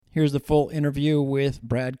Here's the full interview with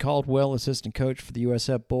Brad Caldwell, assistant coach for the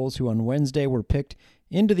USF Bulls, who on Wednesday were picked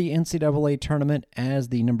into the NCAA tournament as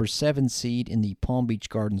the number 7 seed in the Palm Beach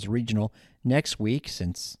Gardens Regional. Next week,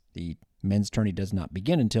 since the men's tourney does not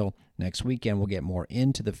begin until next weekend, we'll get more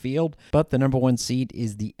into the field. But the number 1 seed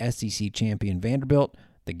is the SEC champion Vanderbilt.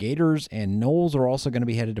 The Gators and Knowles are also going to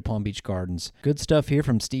be headed to Palm Beach Gardens. Good stuff here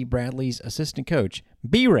from Steve Bradley's assistant coach,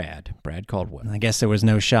 B-Rad, Brad Caldwell. I guess there was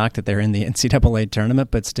no shock that they're in the NCAA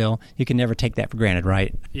tournament, but still, you can never take that for granted,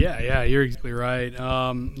 right? Yeah, you're exactly right.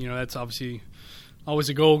 That's obviously always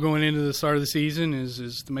a goal going into the start of the season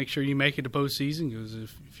is to make sure you make it to postseason, because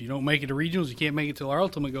if you don't make it to regionals, you can't make it till our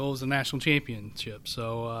ultimate goal is the national championship.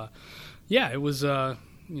 So, it was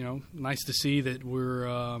nice to see that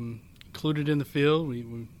we're included in the field.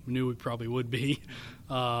 We knew we probably would be,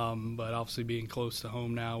 but obviously being close to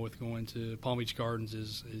home now with going to Palm Beach Gardens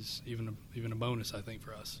is even a bonus, I think,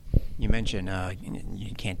 for us. You mentioned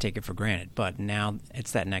you can't take it for granted, but now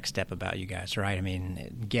it's that next step about you guys, right? I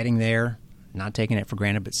mean, getting there, not taking it for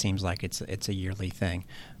granted, but seems like it's a yearly thing.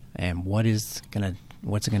 And what's it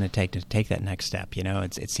gonna take to take that next step? You know,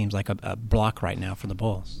 it seems like a block right now for the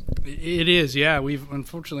Bulls. It is, yeah. We've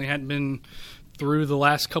unfortunately hadn't been through the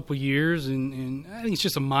last couple of years, and I think it's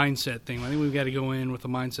just a mindset thing. I think we've got to go in with the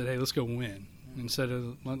mindset, hey, let's go win. Instead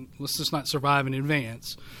of let's just not survive in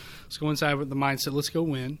advance. Let's go inside with the mindset, let's go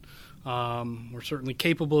win. We're certainly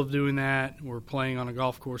capable of doing that. We're playing on a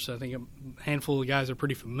golf course I think a handful of guys are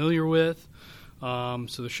pretty familiar with. So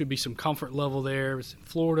there should be some comfort level there. It's in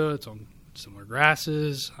Florida. It's on similar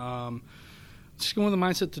grasses. Just go in the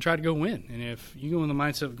mindset to try to go win. And if you go in the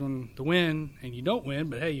mindset of going to win and you don't win,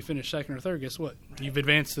 but, hey, you finish second or third, guess what? Right. You've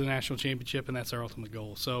advanced to the national championship, and that's our ultimate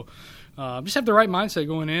goal. So just have the right mindset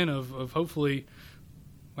going in of hopefully,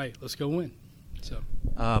 hey, let's go win. So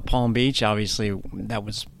Palm Beach, obviously, that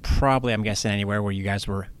was probably, I'm guessing, anywhere where you guys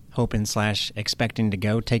were hoping / expecting to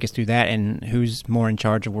go. Take us through that, and who's more in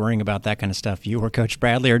charge of worrying about that kind of stuff, you or Coach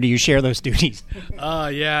Bradley, or do you share those duties?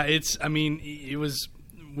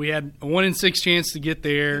 We had a 1 in 6 chance to get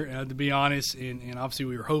there, to be honest, and obviously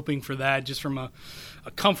we were hoping for that just from a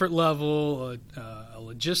comfort level, a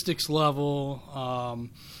logistics level.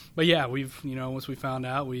 But yeah, once we found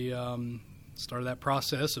out, we started that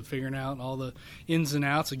process of figuring out all the ins and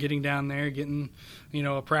outs of getting down there, getting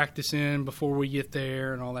a practice in before we get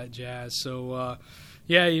there, and all that jazz. So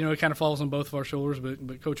it kind of falls on both of our shoulders.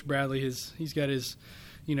 But Coach Bradley, he's got his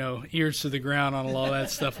ears to the ground on a lot of that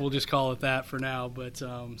stuff. We'll just call it that for now. But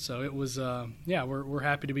so it was, we're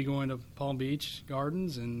happy to be going to Palm Beach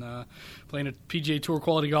Gardens and playing a PGA Tour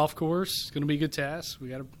quality golf course. It's going to be a good task. We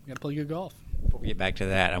got to play good golf. Before we get back to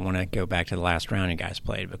that, I want to go back to the last round you guys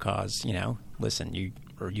played because, listen, you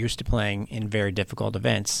are used to playing in very difficult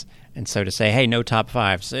events. And so to say, hey, no top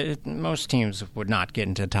fives, most teams would not get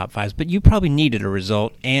into top fives, but you probably needed a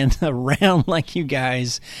result and a round like you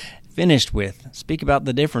guys finished with. Speak about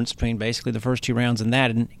the difference between basically the first 2 rounds and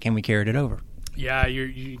that, and can we carry it over? Yeah,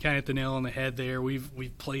 you kind of hit the nail on the head there. We've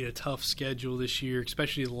played a tough schedule this year,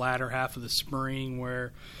 especially the latter half of the spring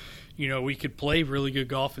where, we could play really good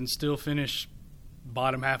golf and still finish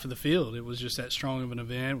bottom half of the field. It was just that strong of an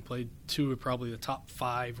event. We played 2 of probably the top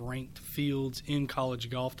 5 ranked fields in college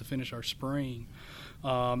golf to finish our spring.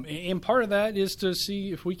 And part of that is to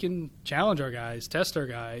see if we can challenge our guys, test our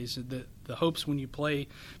guys. The hopes when you play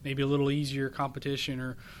maybe a little easier competition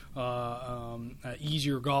or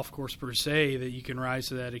easier golf course per se, that you can rise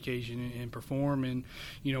to that occasion and perform. And,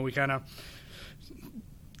 we kind of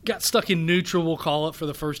got stuck in neutral, we'll call it, for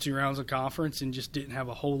the first 2 rounds of conference and just didn't have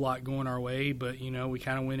a whole lot going our way. But, we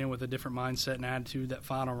kind of went in with a different mindset and attitude that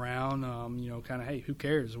final round, kind of, hey, who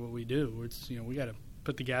cares what we do? It's, we got to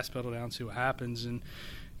put the gas pedal down, see what happens. And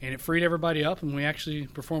it freed everybody up, and we actually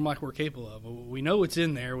performed like we're capable of. We know it's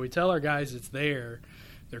in there. We tell our guys it's there.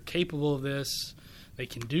 They're capable of this. They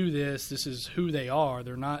can do this. This is who they are.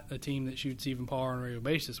 They're not a team that shoots even par on a regular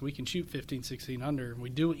basis. We can shoot 15, 16 under. We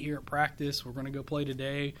do it here at practice. We're going to go play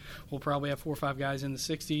today. We'll probably have 4 or 5 guys in the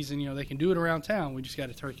 60s, and, they can do it around town. We just got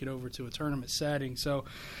to take it over to a tournament setting. So,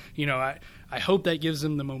 I hope that gives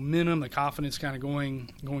them the momentum, the confidence kind of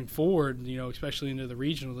going forward, especially into the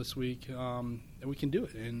regional this week, that we can do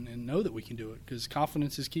it and know that we can do it, because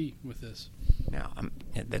confidence is key with this. Now,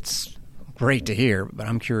 that's great to hear, but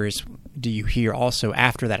I'm curious, do you hear also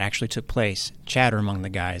after that actually took place chatter among the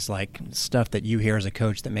guys, like stuff that you hear as a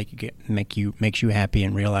coach that makes you happy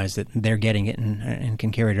and realize that they're getting it and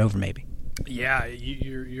can carry it over maybe? Yeah,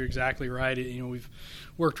 you're exactly right. We've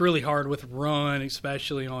worked really hard with Run,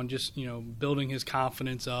 especially on just building his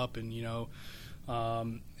confidence up, and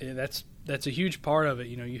that's that's a huge part of it.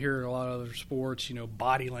 You know, you hear in a lot of other sports, you know,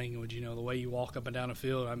 body language, you know, the way you walk up and down the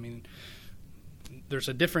field. I mean, there's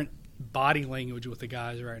a different body language with the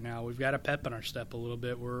guys right now. We've got a pep in our step a little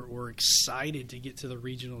bit. We're excited to get to the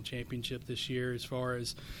regional championship this year. As far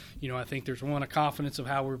as, you know, I think there's a confidence of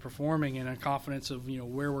how we're performing and a confidence of, you know,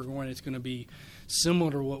 where we're going. It's going to be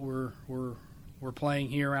similar to what we're playing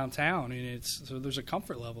here around town, and so there's a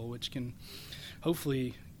comfort level which can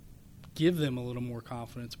hopefully give them a little more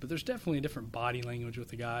confidence. But there's definitely a different body language with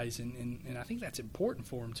the guys, and I think that's important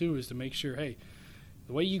for them too, is to make sure, hey,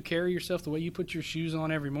 the way you carry yourself, the way you put your shoes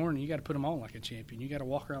on every morning, you got to put them on like a champion. You got to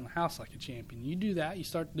walk around the house like a champion. You do that, you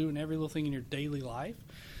start doing every little thing in your daily life.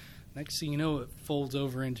 Next thing you know, it folds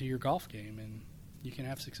over into your golf game, and you can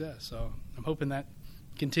have success. So I'm hoping that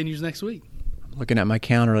continues next week. Looking at my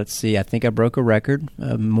counter, let's see. I think I broke a record,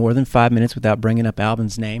 more than 5 minutes without bringing up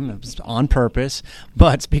Albin's name. It was on purpose.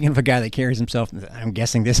 But speaking of a guy that carries himself, I'm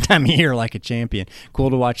guessing this time of year like a champion. Cool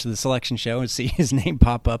to watch the selection show and see his name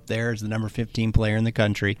pop up there as the number 15 player in the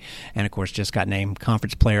country. And, of course, just got named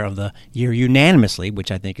Conference Player of the Year unanimously, which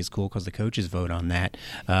I think is cool because the coaches vote on that.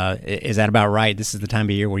 Is that about right? This is the time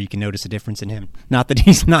of year where you can notice a difference in him. Not that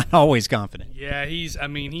he's not always confident. Yeah, he's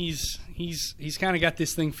kind of got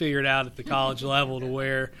this thing figured out at the college level to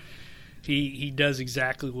where he does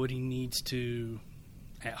exactly what he needs to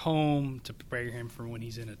at home to prepare him for when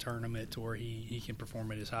he's in a tournament, to where he can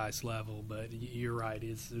perform at his highest level. But you're right,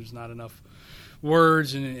 there's not enough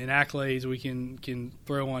words and accolades we can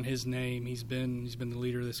throw on his name. He's been the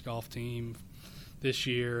leader of this golf team this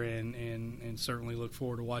year, and certainly look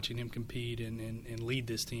forward to watching him compete and lead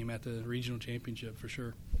this team at the regional championship for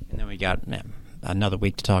sure. And then we got another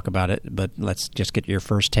week to talk about it, but let's just get your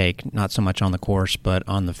first take, not so much on the course, but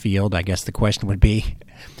on the field. I guess the question would be,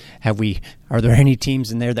 are there any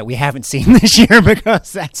teams in there that we haven't seen this year,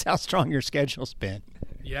 because that's how strong your schedule's been?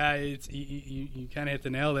 Yeah, you kind of hit the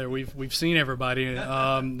nail there. We've seen everybody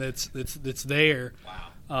that's there.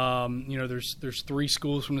 Wow. You know, there's 3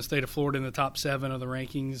 schools from the state of Florida in the top 7 of the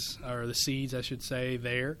rankings, or the seeds, I should say,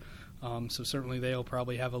 there. So certainly they'll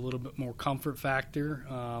probably have a little bit more comfort factor.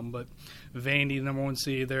 But Vandy, the number 1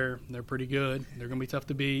 seed, they're pretty good. They're going to be tough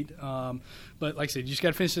to beat. But like I said, you just got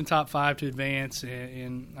to finish in the top 5 to advance.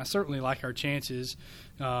 And I certainly like our chances,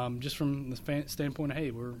 just from the standpoint of, hey,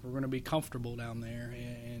 we're going to be comfortable down there.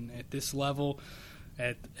 And at this level,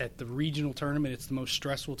 at the regional tournament, it's the most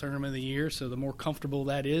stressful tournament of the year. So the more comfortable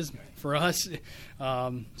that is for us,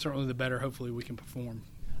 certainly the better hopefully we can perform.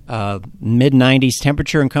 Mid-90s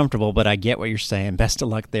temperature and comfortable, but I get what you're saying. Best of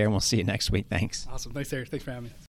luck there, and we'll see you next week. Thanks. Awesome. Thanks, Eric. Thanks for having me.